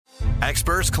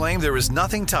Experts claim there is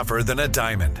nothing tougher than a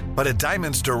diamond. But at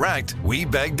Diamonds Direct, we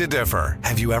beg to differ.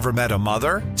 Have you ever met a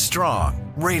mother?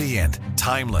 Strong, radiant,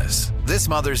 timeless. This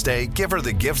Mother's Day, give her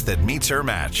the gift that meets her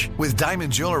match. With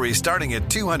diamond jewelry starting at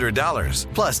 $200.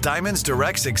 Plus Diamonds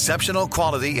Direct's exceptional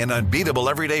quality and unbeatable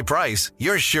everyday price,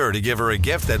 you're sure to give her a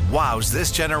gift that wows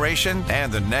this generation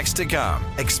and the next to come.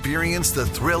 Experience the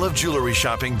thrill of jewelry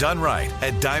shopping done right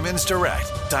at Diamonds Direct.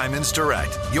 Diamonds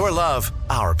Direct. Your love,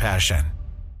 our passion.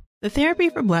 The Therapy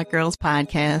for Black Girls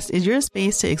podcast is your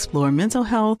space to explore mental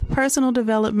health, personal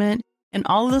development, and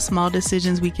all of the small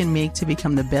decisions we can make to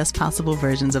become the best possible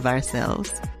versions of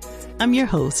ourselves. I'm your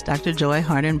host, Dr. Joy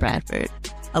Harden Bradford,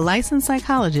 a licensed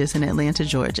psychologist in Atlanta,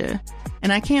 Georgia,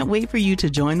 and I can't wait for you to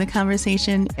join the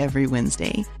conversation every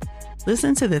Wednesday.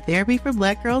 Listen to the Therapy for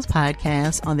Black Girls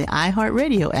podcast on the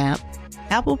iHeartRadio app,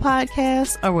 Apple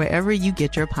Podcasts, or wherever you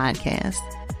get your podcasts.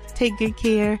 Take good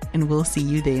care, and we'll see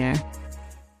you there.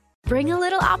 Bring a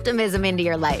little optimism into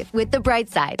your life with The Bright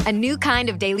Side, a new kind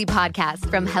of daily podcast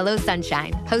from Hello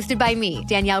Sunshine, hosted by me,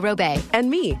 Danielle Robay. And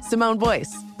me, Simone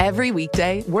Boyce. Every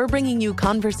weekday, we're bringing you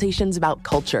conversations about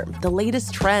culture, the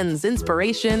latest trends,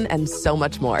 inspiration, and so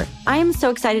much more. I am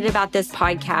so excited about this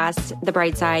podcast, The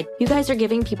Bright Side. You guys are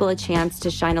giving people a chance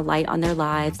to shine a light on their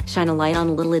lives, shine a light on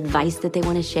a little advice that they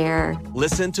want to share.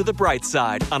 Listen to The Bright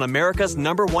Side on America's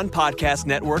 #1 podcast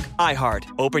network, iHeart.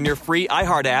 Open your free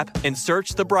iHeart app and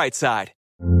search The Bright Side.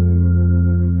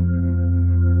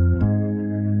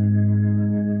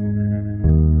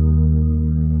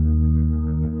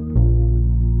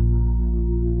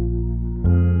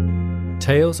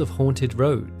 Tales of haunted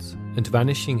roads and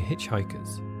vanishing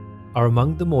hitchhikers are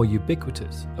among the more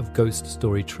ubiquitous of ghost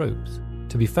story tropes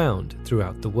to be found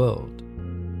throughout the world.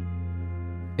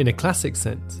 In a classic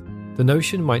sense, the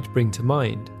notion might bring to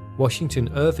mind Washington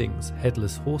Irving's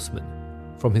Headless Horseman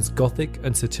from his gothic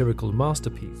and satirical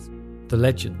masterpiece, The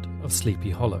Legend of Sleepy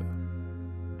Hollow.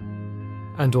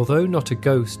 And although not a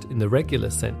ghost in the regular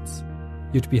sense,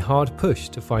 you'd be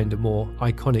hard-pushed to find a more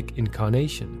iconic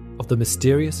incarnation of the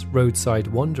mysterious roadside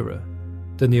wanderer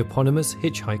than the eponymous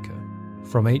hitchhiker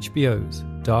from HBO's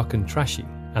dark and trashy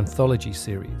anthology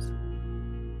series.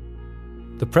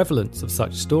 The prevalence of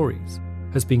such stories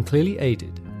has been clearly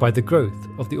aided by the growth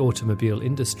of the automobile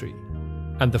industry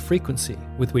and the frequency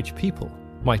with which people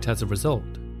might, as a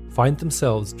result, find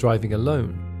themselves driving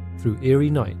alone through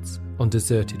eerie nights on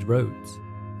deserted roads,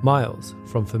 miles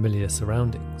from familiar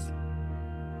surroundings.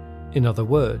 In other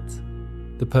words,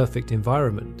 the perfect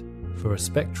environment for a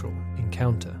spectral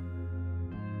encounter.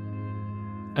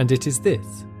 And it is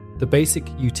this, the basic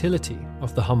utility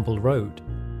of the humble road,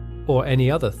 or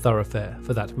any other thoroughfare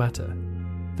for that matter,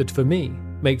 that for me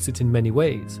makes it in many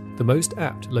ways the most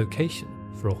apt location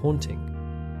for a haunting.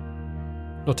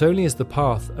 Not only is the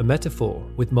path a metaphor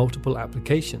with multiple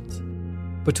applications,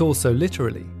 but also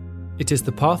literally, it is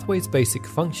the pathway's basic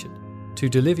function to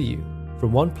deliver you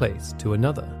from one place to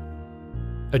another.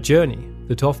 A journey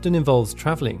that often involves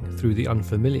travelling through the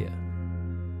unfamiliar.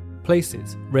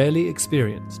 Places rarely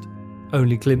experienced,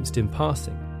 only glimpsed in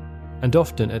passing, and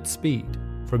often at speed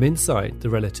from inside the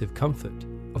relative comfort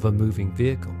of a moving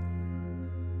vehicle.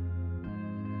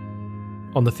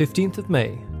 On the 15th of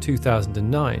May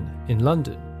 2009 in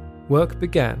London, work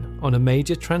began on a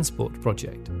major transport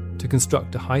project to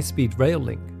construct a high-speed rail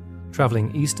link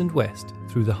travelling east and west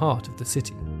through the heart of the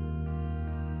city.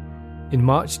 In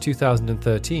March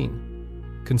 2013,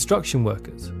 construction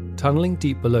workers, tunnelling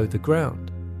deep below the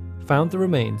ground, found the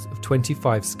remains of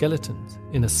 25 skeletons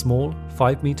in a small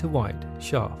 5-metre wide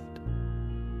shaft.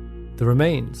 The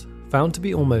remains, found to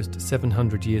be almost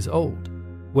 700 years old,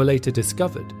 were later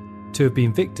discovered to have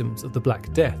been victims of the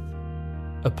Black Death,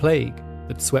 a plague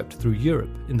that swept through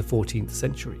Europe in the 14th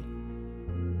century.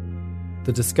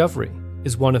 The discovery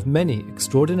is one of many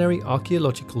extraordinary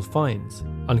archaeological finds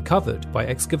uncovered by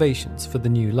excavations for the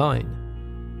new line,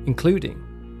 including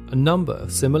a number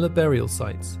of similar burial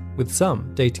sites, with some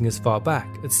dating as far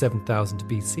back as 7000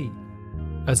 BC,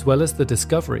 as well as the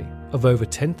discovery of over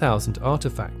 10,000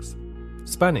 artifacts,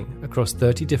 spanning across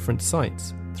 30 different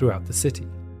sites throughout the city.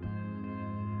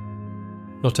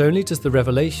 Not only does the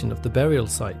revelation of the burial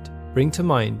site bring to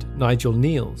mind Nigel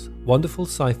Neal's wonderful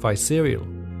sci-fi serial,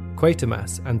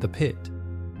 Quatermass and the Pit,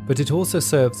 but it also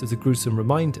serves as a gruesome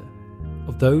reminder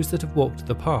of those that have walked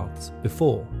the paths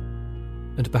before,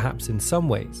 and perhaps in some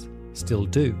ways still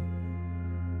do.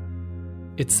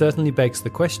 It certainly begs the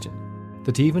question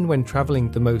that even when travelling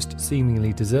the most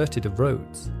seemingly deserted of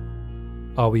roads,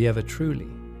 are we ever truly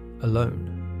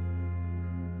alone?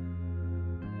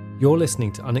 You're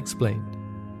listening to Unexplained,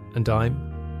 and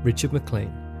I'm Richard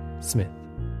McLean Smith.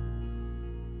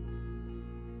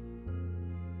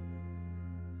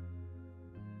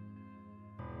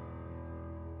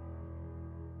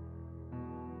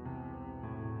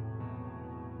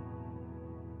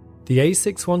 The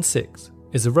A616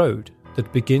 is a road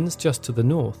that begins just to the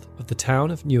north of the town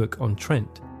of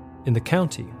Newark-on-Trent in the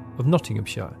county of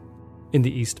Nottinghamshire in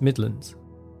the East Midlands.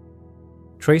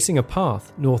 Tracing a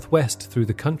path northwest through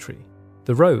the country,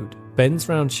 the road bends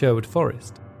round Sherwood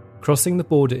Forest, crossing the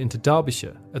border into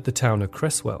Derbyshire at the town of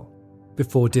Cresswell,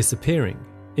 before disappearing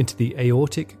into the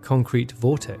aortic concrete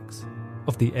vortex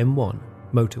of the M1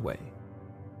 motorway.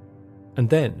 And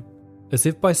then, as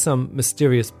if by some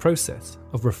mysterious process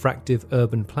of refractive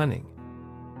urban planning,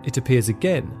 it appears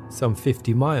again some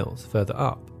 50 miles further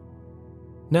up.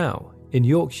 Now in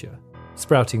Yorkshire,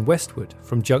 sprouting westward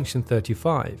from Junction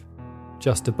 35,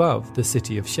 just above the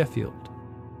city of Sheffield.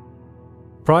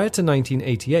 Prior to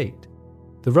 1988,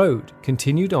 the road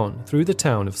continued on through the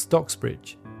town of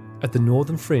Stocksbridge at the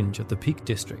northern fringe of the Peak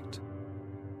District,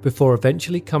 before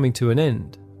eventually coming to an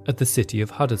end at the city of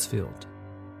Huddersfield.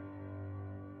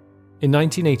 In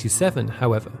 1987,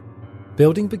 however,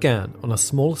 building began on a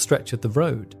small stretch of the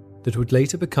road that would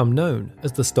later become known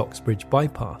as the Stocksbridge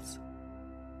Bypass,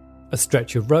 a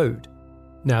stretch of road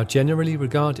now generally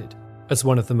regarded as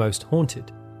one of the most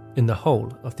haunted in the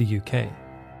whole of the UK.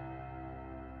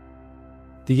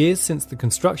 The years since the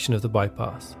construction of the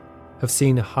bypass have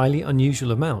seen a highly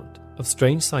unusual amount of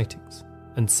strange sightings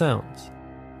and sounds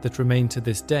that remain to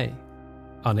this day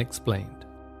unexplained.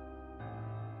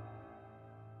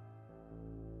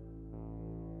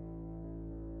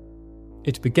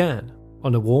 It began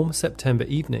on a warm September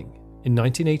evening in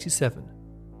 1987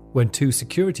 when two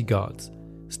security guards,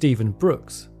 Stephen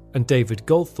Brooks and David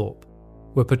Goldthorpe,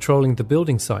 were patrolling the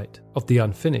building site of the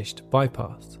unfinished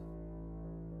bypass.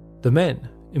 The men,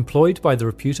 employed by the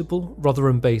reputable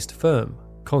Rotherham-based firm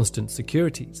Constant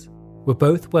Securities, were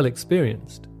both well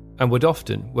experienced and would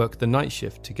often work the night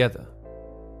shift together.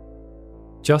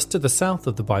 Just to the south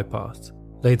of the bypass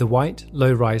lay the white,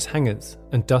 low-rise hangars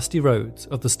and dusty roads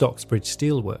of the Stocksbridge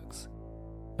Steelworks,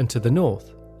 and to the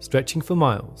north, stretching for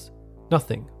miles,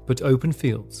 nothing but open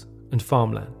fields and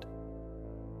farmland.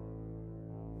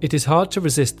 It is hard to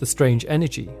resist the strange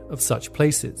energy of such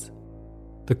places.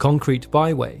 The concrete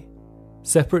byway,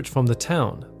 separate from the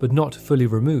town but not fully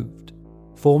removed,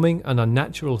 forming an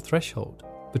unnatural threshold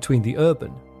between the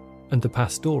urban and the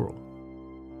pastoral.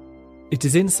 It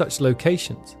is in such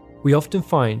locations we often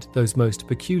find those most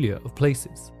peculiar of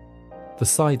places, the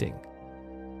siding,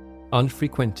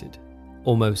 unfrequented,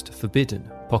 almost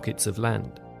forbidden pockets of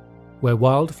land, where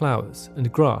wild flowers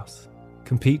and grass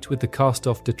compete with the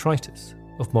cast-off detritus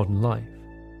of modern life.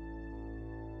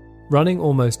 Running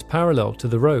almost parallel to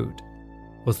the road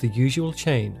was the usual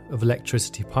chain of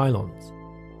electricity pylons,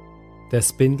 their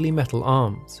spindly metal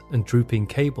arms and drooping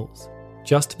cables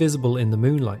just visible in the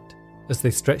moonlight as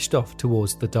they stretched off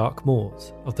towards the dark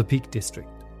moors of the Peak District.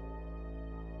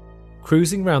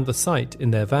 Cruising round the site in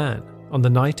their van on the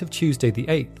night of Tuesday the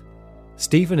 8th,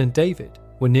 Stephen and David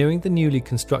were nearing the newly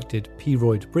constructed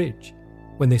P-Royd Bridge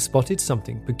when they spotted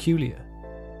something peculiar.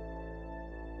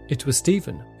 It was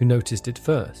Stephen who noticed it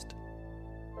first.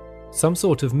 Some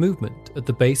sort of movement at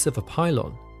the base of a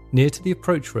pylon near to the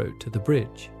approach road to the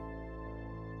bridge.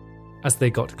 As they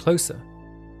got closer,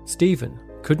 Stephen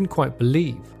couldn't quite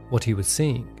believe what he was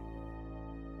seeing.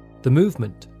 The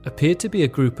movement appeared to be a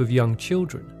group of young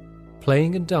children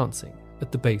playing and dancing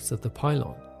at the base of the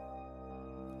pylon.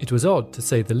 It was odd, to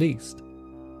say the least.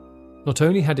 Not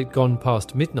only had it gone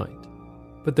past midnight,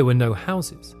 but there were no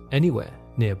houses anywhere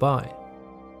nearby.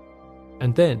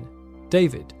 And then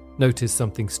David noticed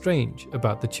something strange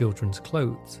about the children's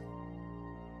clothes.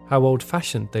 How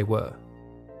old-fashioned they were.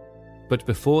 But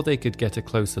before they could get a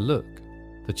closer look,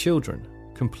 the children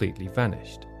completely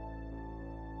vanished.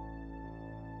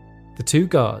 The two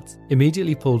guards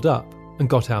immediately pulled up and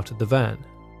got out of the van.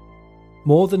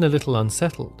 More than a little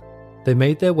unsettled, they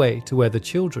made their way to where the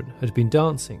children had been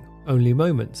dancing only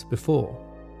moments before,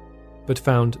 but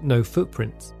found no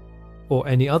footprints or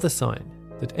any other sign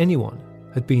that anyone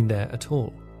had been there at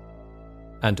all.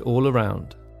 And all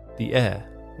around, the air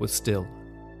was still,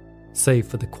 save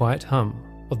for the quiet hum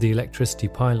of the electricity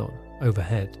pylon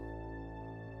overhead.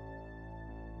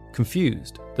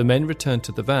 Confused, the men returned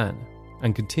to the van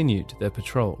and continued their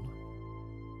patrol.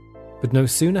 But no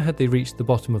sooner had they reached the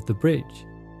bottom of the bridge,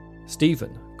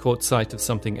 Stephen caught sight of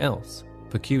something else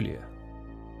peculiar.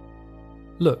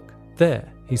 "Look,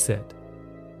 there," he said,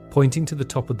 pointing to the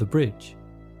top of the bridge.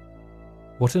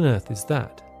 "What on earth is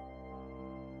that?"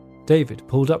 David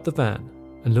pulled up the van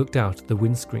and looked out at the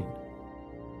windscreen.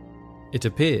 It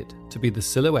appeared to be the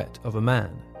silhouette of a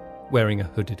man wearing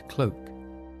a hooded cloak.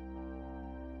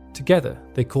 Together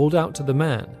they called out to the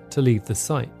man to leave the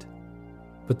site,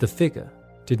 but the figure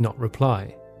did not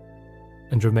reply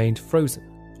and remained frozen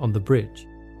on the bridge.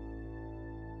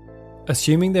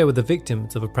 Assuming they were the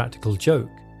victims of a practical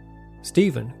joke,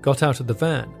 Stephen got out of the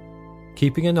van,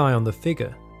 keeping an eye on the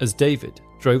figure as David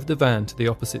drove the van to the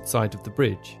opposite side of the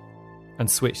bridge and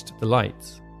switched the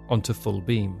lights onto full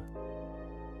beam.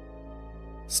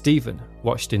 Stephen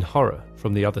watched in horror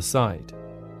from the other side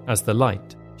as the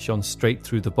light shone straight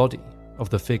through the body of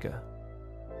the figure.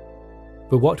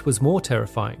 But what was more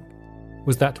terrifying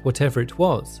was that whatever it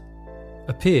was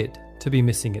appeared to be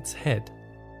missing its head.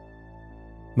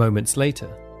 Moments later,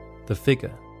 the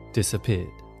figure disappeared.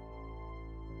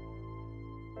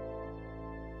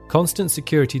 Constant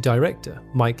Security Director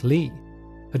Mike Lee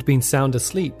had been sound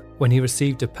asleep when he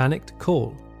received a panicked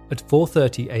call at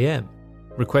 4:30 a.m.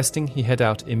 requesting he head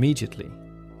out immediately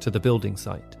to the building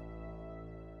site.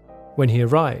 When he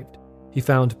arrived, he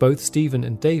found both Stephen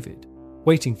and David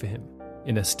waiting for him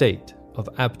in a state of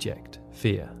abject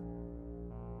fear.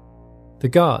 The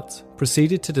guards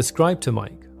proceeded to describe to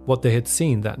Mike what they had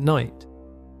seen that night,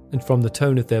 and from the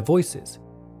tone of their voices,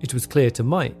 it was clear to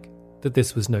Mike that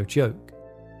this was no joke.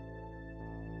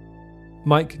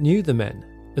 Mike knew the men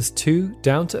as two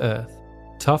down-to-earth,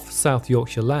 tough South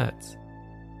Yorkshire lads,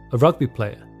 a rugby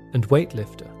player and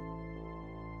weightlifter.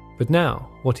 But now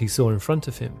what he saw in front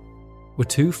of him were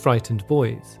two frightened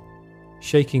boys,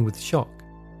 shaking with shock,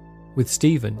 with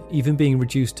Stephen even being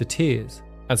reduced to tears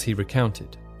as he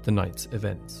recounted the night's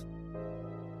events.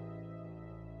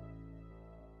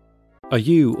 Are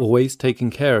you always taking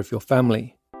care of your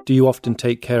family? Do you often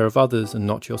take care of others and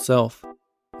not yourself?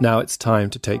 Now it's time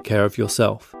to take care of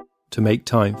yourself, to make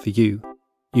time for you.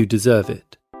 You deserve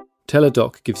it.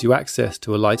 Teladoc gives you access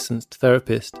to a licensed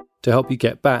therapist to help you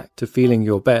get back to feeling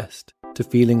your best, to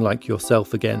feeling like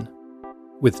yourself again.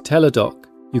 With Teladoc,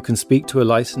 you can speak to a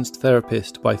licensed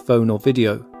therapist by phone or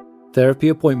video. Therapy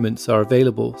appointments are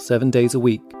available 7 days a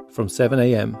week from 7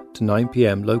 a.m. to 9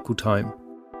 p.m. local time.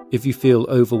 If you feel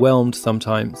overwhelmed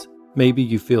sometimes, maybe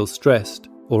you feel stressed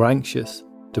or anxious,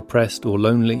 depressed or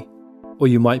lonely, or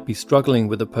you might be struggling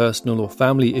with a personal or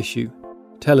family issue,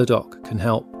 Teladoc can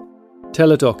help.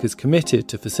 Teladoc is committed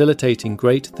to facilitating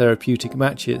great therapeutic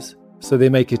matches, so they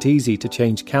make it easy to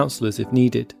change counsellors if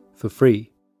needed, for free.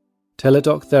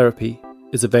 Teladoc Therapy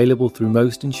is available through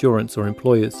most insurance or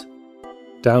employers.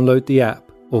 Download the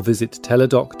app or visit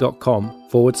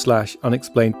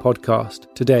teladoc.com/unexplained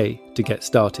podcast today to get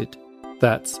started.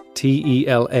 That's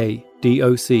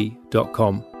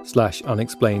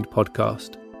teladoc.com/unexplained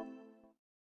podcast.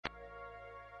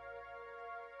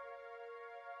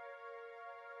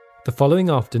 The following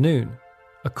afternoon,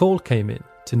 a call came in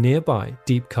to nearby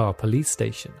Deepcar Police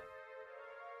Station.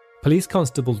 Police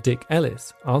Constable Dick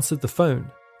Ellis answered the phone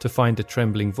to find a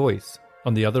trembling voice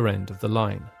on the other end of the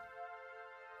line.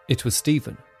 It was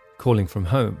Stephen, calling from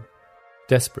home,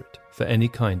 desperate for any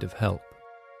kind of help.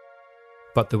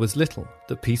 But there was little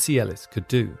that PC Ellis could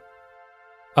do,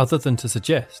 other than to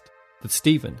suggest that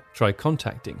Stephen try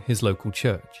contacting his local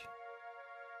church.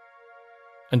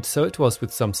 And so it was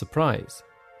with some surprise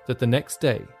that the next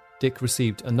day Dick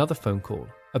received another phone call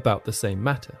about the same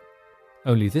matter,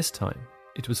 only this time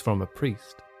it was from a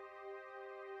priest.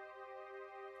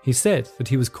 He said that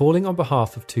he was calling on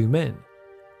behalf of two men,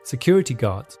 security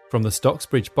guards from the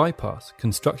Stocksbridge Bypass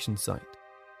construction site.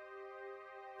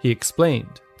 He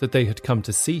explained that they had come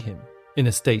to see him in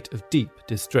a state of deep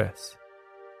distress.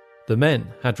 The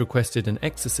men had requested an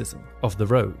exorcism of the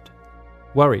road,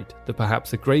 worried that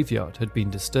perhaps a graveyard had been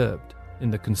disturbed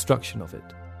in the construction of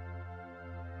it.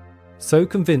 So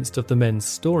convinced of the men's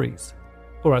stories,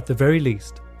 or at the very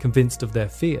least convinced of their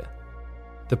fear,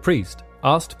 the priest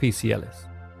asked PC Ellis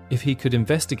if he could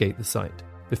investigate the site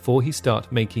before he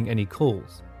start making any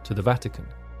calls to the Vatican.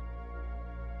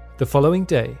 The following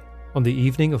day, on the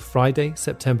evening of Friday,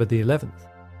 September the 11th,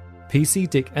 PC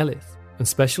Dick Ellis and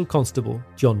Special Constable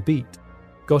John Beat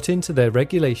got into their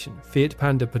regulation Fiat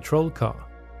Panda patrol car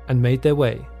and made their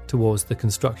way towards the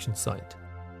construction site.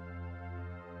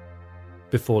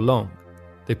 Before long,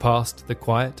 they passed the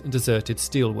quiet and deserted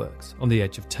steelworks on the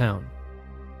edge of town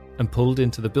and pulled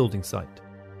into the building site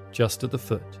just at the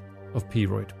foot of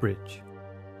Peroyd Bridge.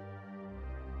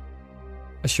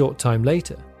 A short time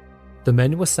later, the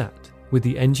men were sat with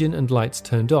the engine and lights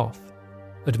turned off,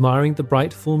 admiring the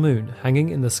bright full moon hanging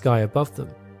in the sky above them,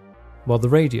 while the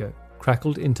radio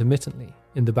crackled intermittently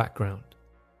in the background.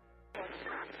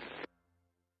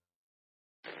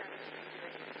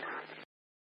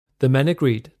 The men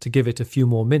agreed to give it a few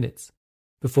more minutes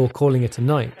before calling it a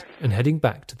night and heading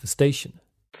back to the station.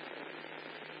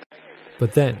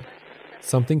 But then,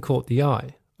 something caught the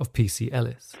eye of PC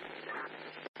Ellis.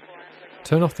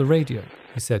 "Turn off the radio,"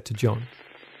 he said to John.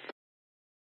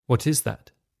 "What is that?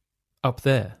 Up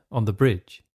there, on the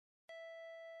bridge."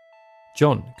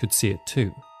 John could see it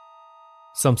too.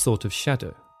 Some sort of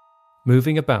shadow,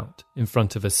 moving about in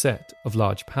front of a set of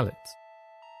large pallets.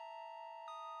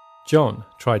 John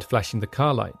tried flashing the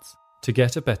car lights to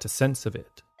get a better sense of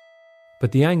it,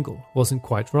 but the angle wasn't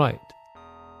quite right.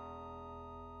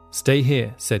 "Stay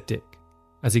here," said Dick,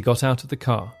 as he got out of the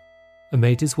car and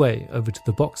made his way over to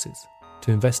the boxes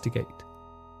to investigate.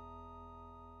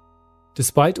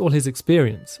 Despite all his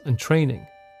experience and training,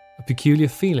 a peculiar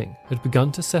feeling had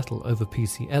begun to settle over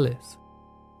PC Ellis,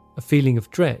 a feeling of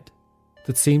dread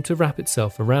that seemed to wrap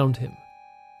itself around him,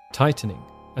 tightening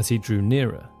as he drew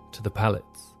nearer to the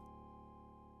pallets.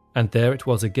 And there it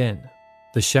was again,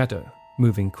 the shadow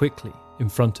moving quickly in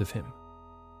front of him.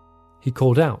 He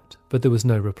called out, but there was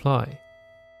no reply.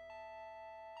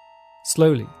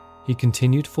 Slowly, he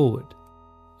continued forward,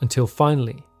 until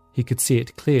finally he could see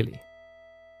it clearly.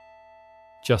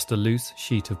 Just a loose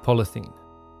sheet of polythene,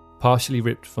 partially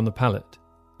ripped from the pallet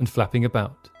and flapping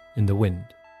about in the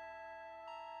wind.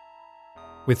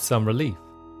 With some relief,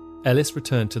 Ellis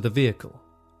returned to the vehicle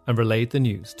and relayed the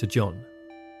news to John.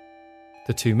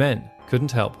 The two men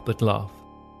couldn't help but laugh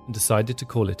and decided to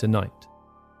call it a night.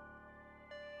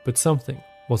 But something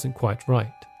wasn't quite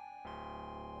right.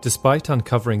 Despite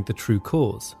uncovering the true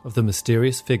cause of the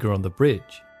mysterious figure on the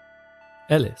bridge,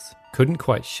 Ellis couldn't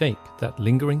quite shake that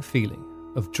lingering feeling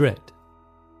of dread.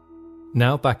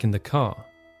 Now back in the car,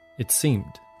 it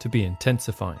seemed to be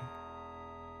intensifying.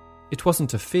 It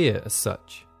wasn't a fear as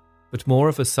such, but more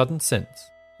of a sudden sense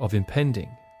of impending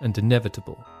and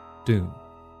inevitable doom.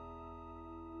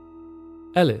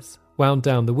 Ellis wound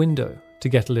down the window to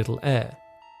get a little air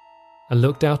and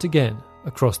looked out again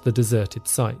across the deserted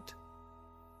site.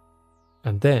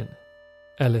 And then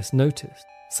Ellis noticed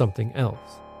something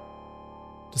else.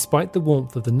 Despite the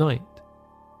warmth of the night,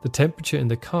 the temperature in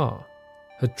the car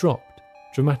had dropped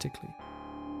dramatically.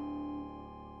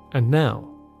 And now,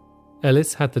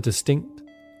 Ellis had the distinct,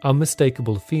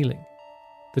 unmistakable feeling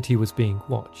that he was being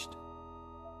watched.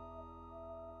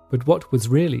 But what was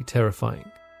really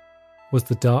terrifying was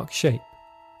the dark shape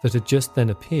that had just then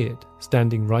appeared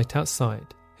standing right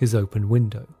outside his open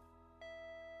window.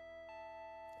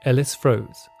 Ellis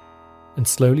froze and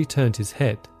slowly turned his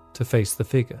head to face the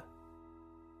figure.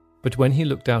 But when he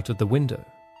looked out of the window,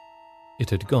 it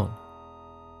had gone.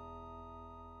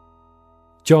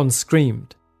 John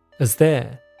screamed, as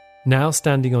there, now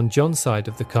standing on John's side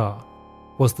of the car,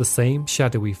 was the same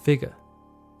shadowy figure,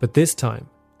 but this time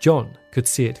John could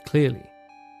see it clearly.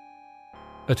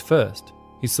 At first,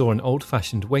 he saw an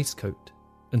old-fashioned waistcoat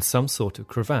and some sort of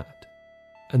cravat,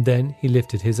 and then he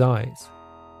lifted his eyes.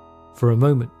 For a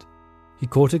moment, he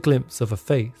caught a glimpse of a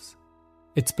face,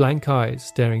 its blank eyes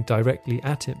staring directly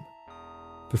at him,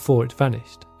 before it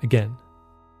vanished again.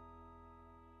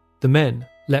 The men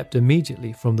leapt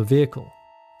immediately from the vehicle,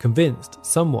 convinced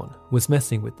someone was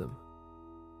messing with them.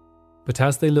 But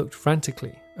as they looked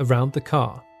frantically around the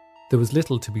car, there was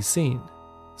little to be seen,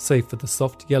 save for the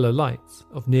soft yellow lights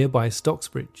of nearby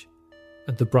Stocksbridge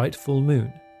and the bright full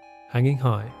moon hanging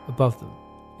high above them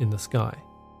in the sky.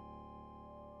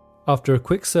 After a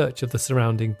quick search of the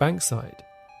surrounding bankside,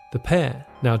 the pair,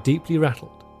 now deeply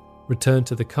rattled, returned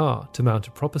to the car to mount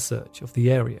a proper search of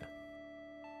the area.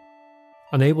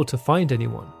 Unable to find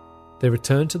anyone, they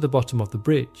returned to the bottom of the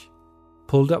bridge,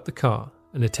 pulled up the car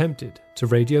and attempted to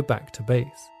radio back to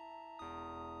base.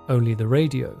 Only the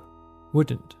radio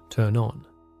wouldn't turn on.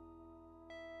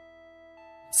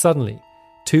 Suddenly,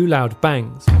 two loud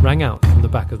bangs rang out from the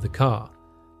back of the car,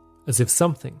 as if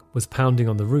something was pounding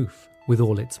on the roof with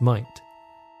all its might.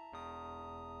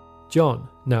 John,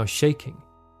 now shaking,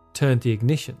 turned the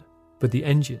ignition, but the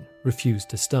engine refused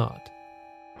to start.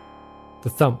 The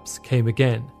thumps came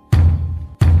again.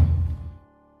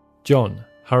 John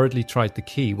hurriedly tried the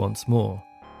key once more,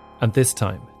 and this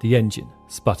time the engine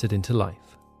sputtered into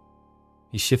life.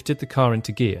 He shifted the car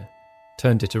into gear,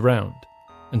 turned it around,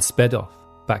 and sped off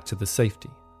back to the safety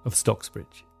of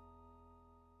Stocksbridge.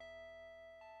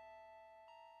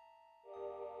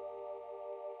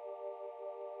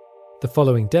 The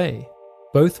following day,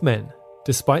 both men,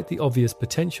 despite the obvious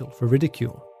potential for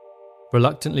ridicule,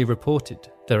 reluctantly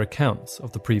reported their accounts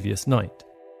of the previous night,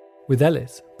 with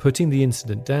Ellis putting the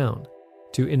incident down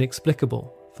to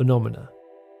inexplicable phenomena.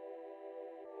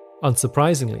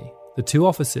 Unsurprisingly, the two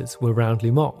officers were roundly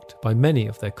mocked by many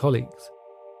of their colleagues,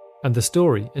 and the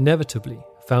story inevitably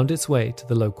found its way to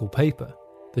the local paper,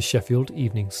 the Sheffield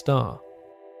Evening Star.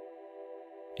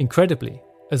 Incredibly,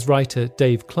 as writer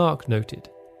Dave Clark noted,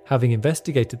 having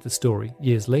investigated the story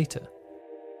years later,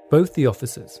 both the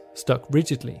officers stuck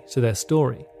rigidly to their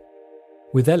story,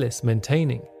 with Ellis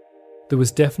maintaining, "There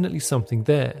was definitely something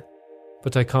there,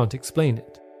 but I can't explain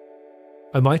it.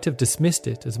 I might have dismissed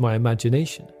it as my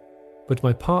imagination, but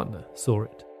my partner saw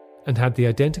it and had the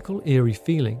identical eerie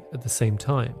feeling at the same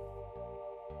time.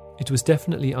 It was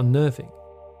definitely unnerving,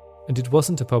 and it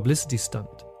wasn't a publicity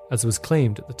stunt, as was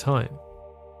claimed at the time.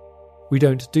 We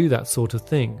don't do that sort of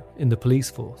thing in the police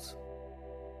force.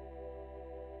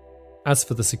 As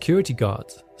for the security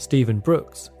guards, Stephen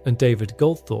Brooks and David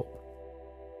Goldthorpe,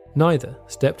 neither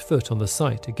stepped foot on the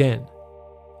site again,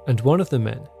 and one of the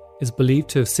men is believed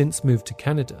to have since moved to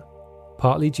Canada,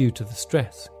 partly due to the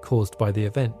stress caused by the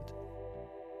event.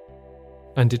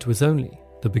 And it was only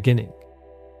the beginning.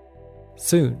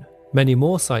 Soon, many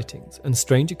more sightings and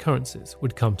strange occurrences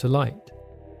would come to light.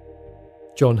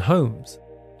 John Holmes,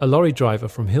 a lorry driver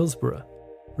from Hillsborough,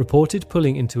 reported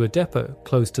pulling into a depot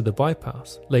close to the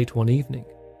bypass late one evening,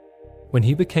 when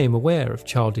he became aware of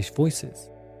childish voices.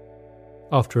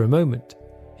 After a moment,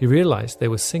 he realized they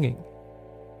were singing,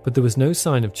 but there was no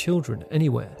sign of children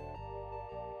anywhere.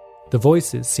 The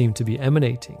voices seemed to be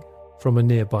emanating from a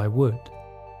nearby wood.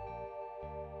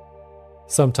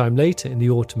 Sometime later in the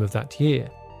autumn of that year,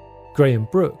 Graham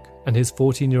Brooke and his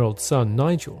 14-year-old son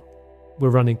Nigel were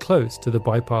running close to the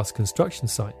bypass construction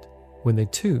site when they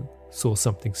too saw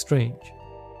something strange.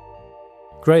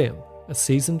 Graham, a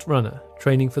seasoned runner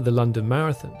training for the London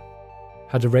Marathon,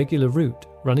 had a regular route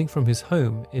running from his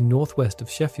home in northwest of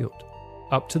Sheffield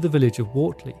up to the village of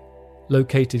Wortley,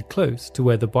 located close to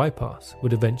where the bypass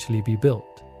would eventually be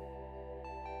built.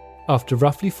 After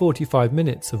roughly 45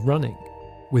 minutes of running,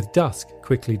 with dusk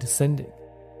quickly descending,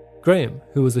 Graham,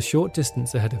 who was a short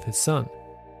distance ahead of his son,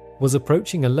 was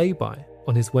approaching a lay-by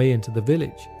on his way into the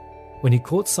village when he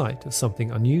caught sight of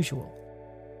something unusual.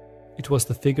 It was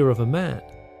the figure of a man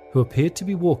who appeared to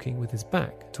be walking with his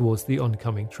back towards the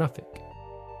oncoming traffic.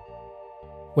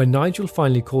 When Nigel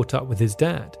finally caught up with his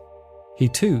dad, he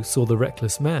too saw the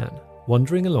reckless man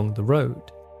wandering along the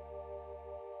road.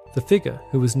 The figure,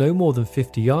 who was no more than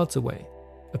 50 yards away,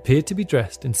 appeared to be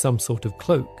dressed in some sort of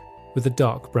cloak with a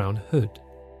dark brown hood.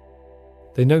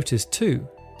 They noticed too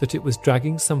that it was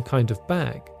dragging some kind of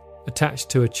bag attached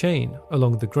to a chain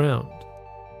along the ground.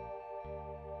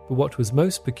 But what was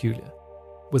most peculiar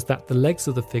was that the legs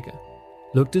of the figure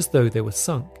looked as though they were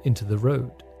sunk into the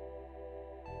road.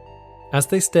 As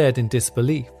they stared in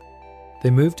disbelief, they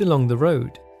moved along the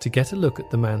road to get a look at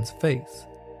the man's face.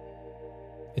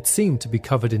 It seemed to be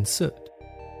covered in soot,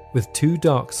 with two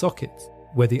dark sockets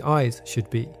where the eyes should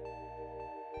be.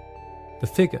 The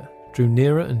figure drew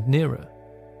nearer and nearer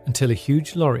until a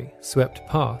huge lorry swept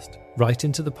past right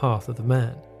into the path of the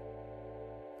man.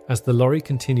 As the lorry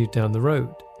continued down the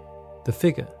road, the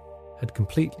figure had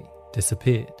completely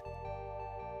disappeared.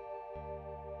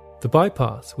 The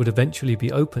bypass would eventually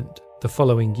be opened the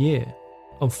following year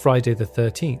on Friday the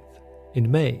 13th in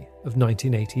May of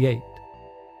 1988,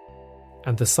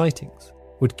 and the sightings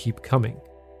would keep coming.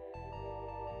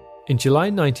 In July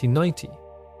 1990,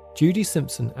 Judy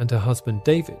Simpson and her husband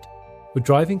David were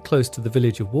driving close to the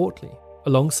village of Wortley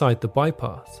alongside the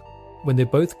bypass when they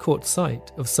both caught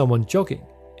sight of someone jogging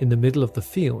in the middle of the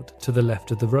field to the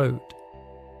left of the road.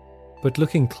 But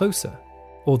looking closer,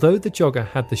 although the jogger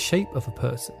had the shape of a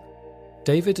person,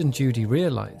 David and Judy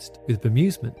realised with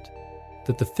bemusement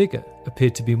that the figure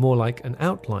appeared to be more like an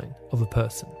outline of a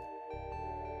person.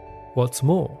 What's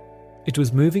more, it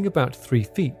was moving about 3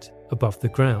 feet above the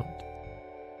ground.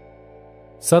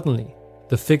 Suddenly,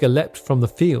 the figure leapt from the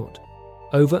field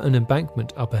over an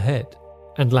embankment up ahead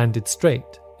and landed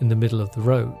straight in the middle of the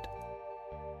road.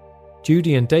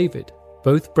 Judy and David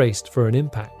both braced for an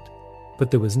impact, but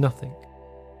there was nothing.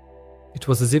 It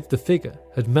was as if the figure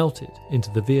had melted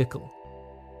into the vehicle.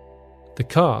 The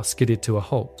car skidded to a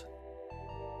halt.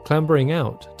 Clambering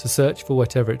out to search for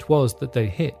whatever it was that they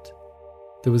hit,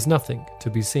 there was nothing to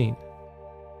be seen.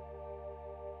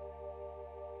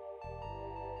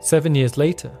 7 years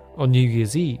later, on New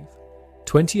Year's Eve,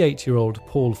 28-year-old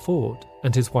Paul Ford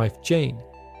and his wife Jane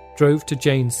drove to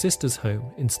Jane's sister's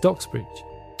home in Stocksbridge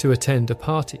to attend a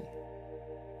party.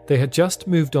 They had just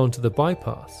moved on to the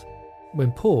bypass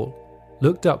when Paul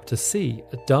looked up to see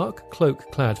a dark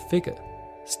cloak-clad figure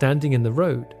standing in the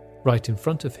road right in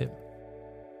front of him.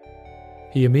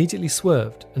 He immediately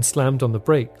swerved and slammed on the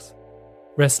brakes,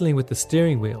 wrestling with the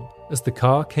steering wheel as the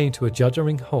car came to a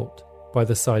juddering halt by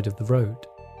the side of the road.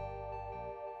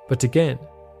 But again,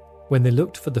 when they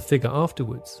looked for the figure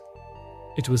afterwards,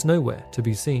 it was nowhere to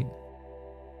be seen.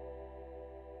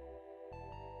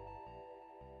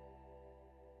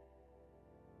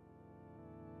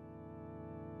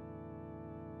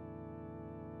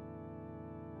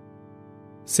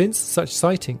 Since such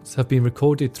sightings have been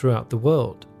recorded throughout the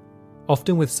world,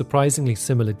 often with surprisingly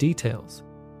similar details,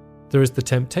 There is the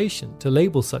temptation to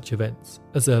label such events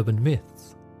as urban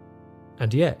myths.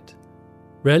 And yet,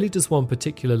 rarely does one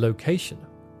particular location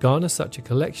garner such a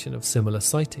collection of similar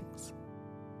sightings.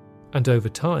 And over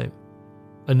time,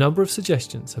 a number of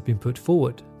suggestions have been put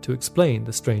forward to explain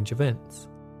the strange events.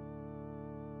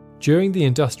 During the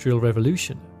Industrial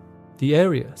Revolution, the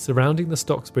area surrounding the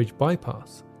Stocksbridge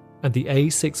bypass and the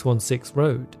A616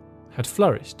 road had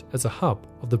flourished as a hub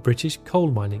of the British coal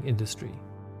mining industry.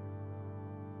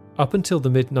 Up until the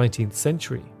mid-19th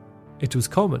century, it was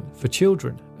common for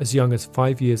children as young as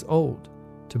 5 years old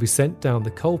to be sent down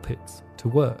the coal pits to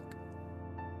work.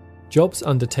 Jobs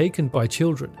undertaken by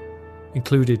children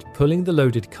included pulling the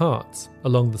loaded carts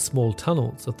along the small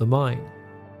tunnels of the mine.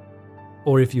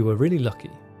 Or if you were really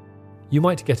lucky, you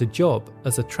might get a job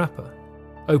as a trapper,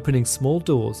 opening small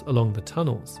doors along the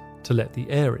tunnels to let the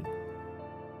air in.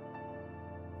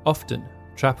 Often,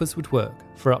 trappers would work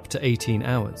for up to 18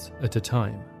 hours at a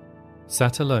time,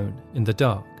 sat alone in the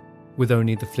dark with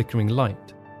only the flickering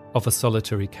light of a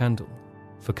solitary candle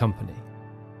for company.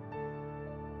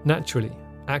 Naturally,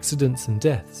 accidents and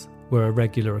deaths were a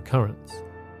regular occurrence.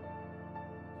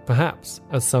 Perhaps,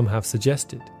 as some have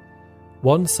suggested,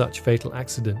 one such fatal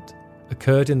accident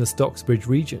occurred in the Stocksbridge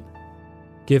region,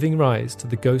 giving rise to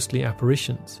the ghostly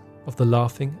apparitions of the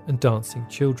laughing and dancing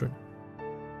children.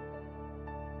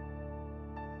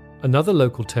 Another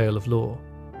local tale of lore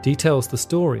details the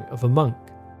story of a monk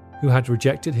who had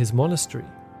rejected his monastery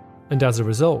and as a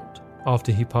result,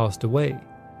 after he passed away,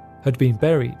 had been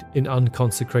buried in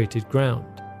unconsecrated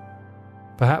ground.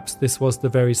 Perhaps this was the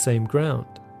very same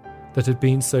ground that had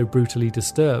been so brutally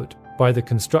disturbed by the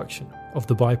construction of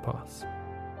the bypass.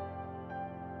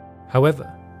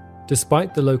 However,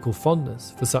 despite the local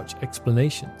fondness for such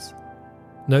explanations,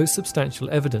 no substantial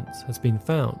evidence has been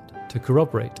found to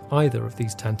corroborate either of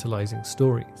these tantalizing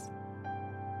stories.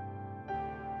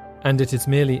 And it is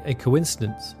merely a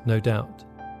coincidence, no doubt,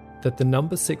 that the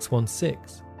number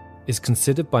 616 is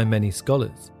considered by many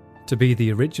scholars to be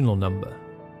the original number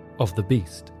of the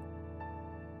beast.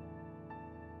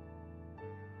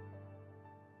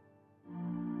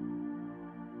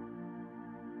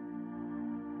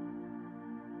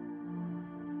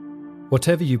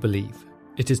 Whatever you believe,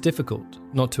 it is difficult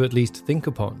not to at least think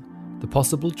upon the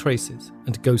possible traces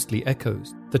and ghostly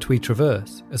echoes that we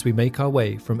traverse as we make our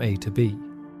way from A to B.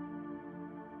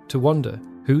 To wonder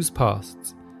whose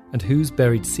pasts and whose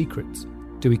buried secrets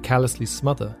do we callously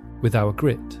smother with our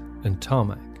grit and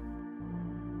tarmac?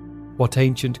 What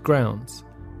ancient grounds,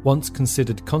 once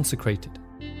considered consecrated,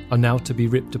 are now to be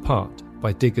ripped apart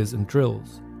by diggers and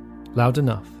drills, loud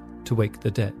enough to wake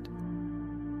the dead?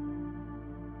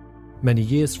 Many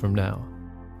years from now,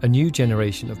 a new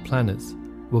generation of planners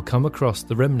will come across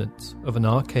the remnants of an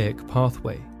archaic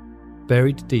pathway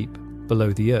buried deep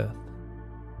below the earth,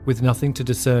 with nothing to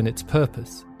discern its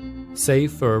purpose,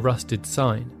 save for a rusted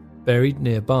sign buried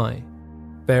nearby,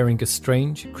 bearing a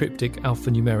strange cryptic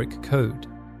alphanumeric code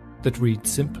that reads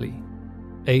simply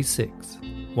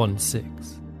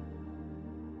A616.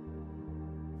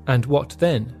 And what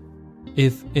then,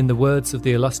 if, in the words of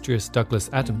the illustrious Douglas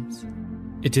Adams,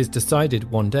 it is decided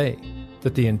one day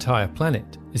that the entire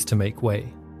planet is to make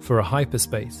way for a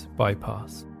hyperspace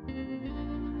bypass?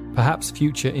 Perhaps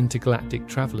future intergalactic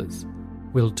travellers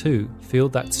will too feel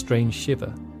that strange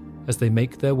shiver as they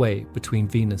make their way between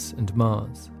Venus and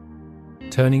Mars,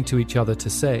 turning to each other to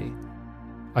say,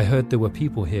 "I heard there were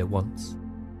people here once,"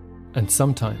 and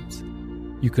sometimes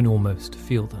you can almost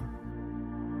feel them.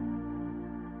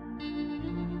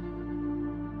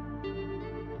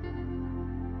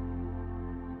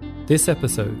 This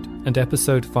episode and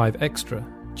episode 5 extra,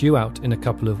 due out in a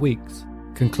couple of weeks,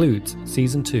 concludes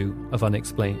Season 2 of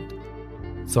Unexplained.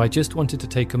 So I just wanted to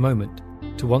take a moment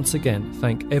to once again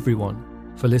thank everyone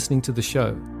for listening to the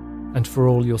show and for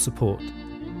all your support.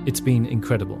 It's been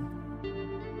incredible.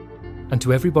 And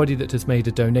to everybody that has made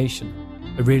a donation,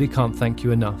 I really can't thank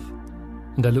you enough,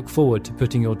 and I look forward to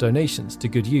putting your donations to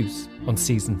good use on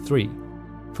Season 3,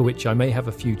 for which I may have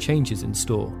a few changes in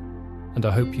store, and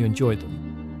I hope you enjoy them.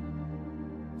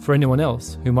 For anyone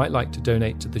else who might like to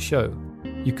donate to the show,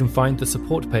 you can find the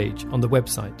support page on the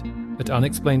website at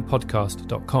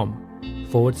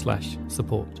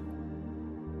unexplainedpodcast.com/support.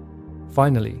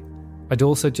 Finally, I'd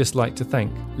also just like to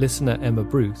thank listener Emma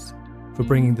Bruce for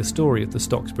bringing the story of the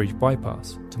Stocksbridge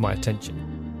bypass to my attention.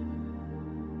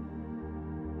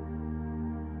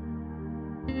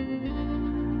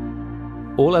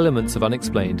 All elements of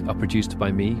Unexplained are produced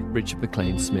by me, Richard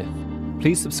McLean Smith.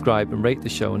 Please subscribe and rate the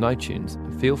show on iTunes,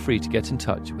 and feel free to get in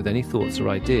touch with any thoughts or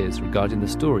ideas regarding the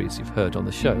stories you've heard on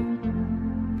the show.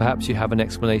 Perhaps you have an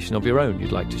explanation of your own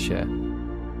you'd like to share.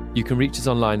 You can reach us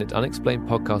online at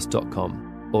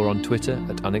unexplainedpodcast.com or on Twitter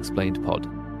at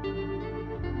unexplainedpod.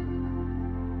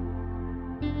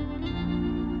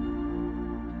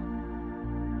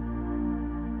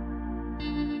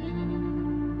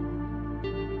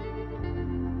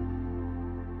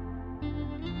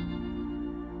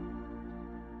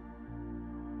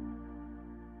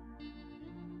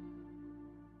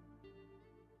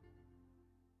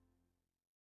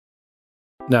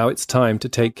 Now it's time to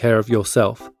take care of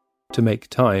yourself, to make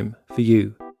time for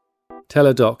you.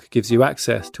 Teladoc gives you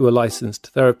access to a licensed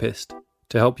therapist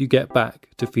to help you get back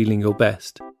to feeling your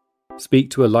best. Speak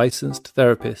to a licensed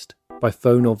therapist by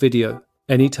phone or video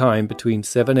anytime between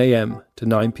 7 a.m. to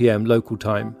 9 p.m. local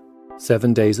time,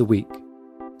 7 days a week.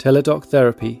 Teladoc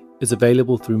Therapy is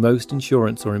available through most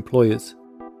insurance or employers.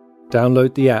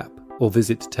 Download the app or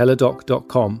visit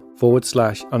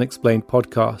teladoc.com/unexplained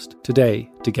podcast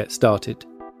today to get started.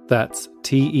 That's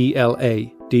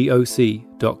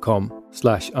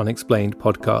teladoc.com/unexplained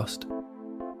podcast.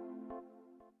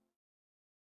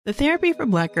 The Therapy for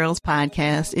Black Girls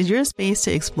podcast is your space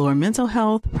to explore mental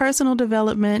health, personal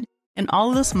development, and all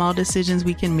of the small decisions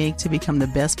we can make to become the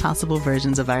best possible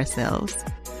versions of ourselves.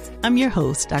 I'm your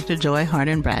host, Dr. Joy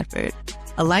Harden Bradford,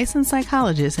 a licensed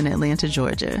psychologist in Atlanta,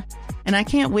 Georgia, and I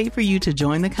can't wait for you to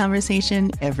join the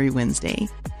conversation every Wednesday.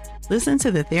 Listen to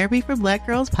the Therapy for Black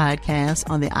Girls podcast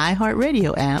on the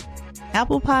iHeartRadio app,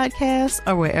 Apple Podcasts,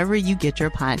 or wherever you get your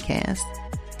podcasts.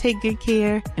 Take good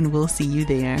care, and we'll see you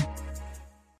there.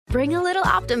 Bring a little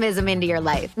optimism into your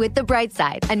life with The Bright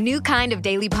Side, a new kind of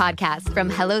daily podcast from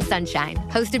Hello Sunshine,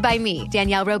 hosted by me,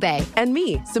 Danielle Robay. And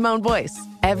me, Simone Boyce.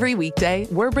 Every weekday,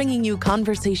 we're bringing you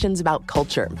conversations about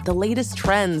culture, the latest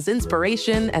trends,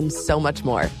 inspiration, and so much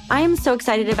more. I am so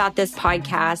excited about this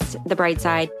podcast, The Bright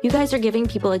Side. You guys are giving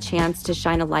people a chance to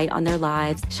shine a light on their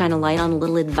lives, shine a light on a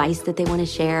little advice that they want to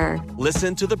share.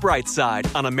 Listen to The Bright Side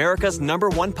on America's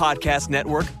 #1 podcast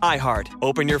network, iHeart.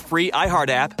 Open your free iHeart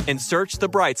app and search The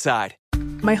Bright Side.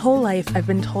 My whole life, I've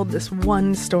been told this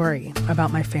one story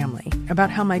about my family,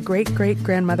 about how my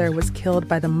great-great-grandmother was killed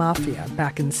by the mafia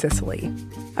back in Sicily.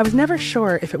 I was never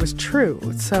sure if it was true,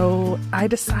 so I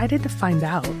decided to find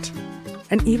out.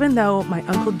 And even though my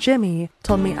Uncle Jimmy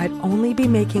told me I'd only be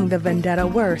making the vendetta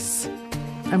worse,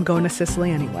 I'm going to Sicily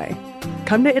anyway.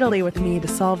 Come to Italy with me to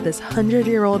solve this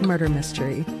 100-year-old murder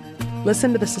mystery.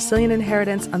 Listen to The Sicilian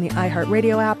Inheritance on the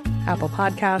iHeartRadio app, Apple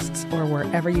Podcasts, or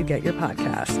wherever you get your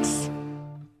podcasts.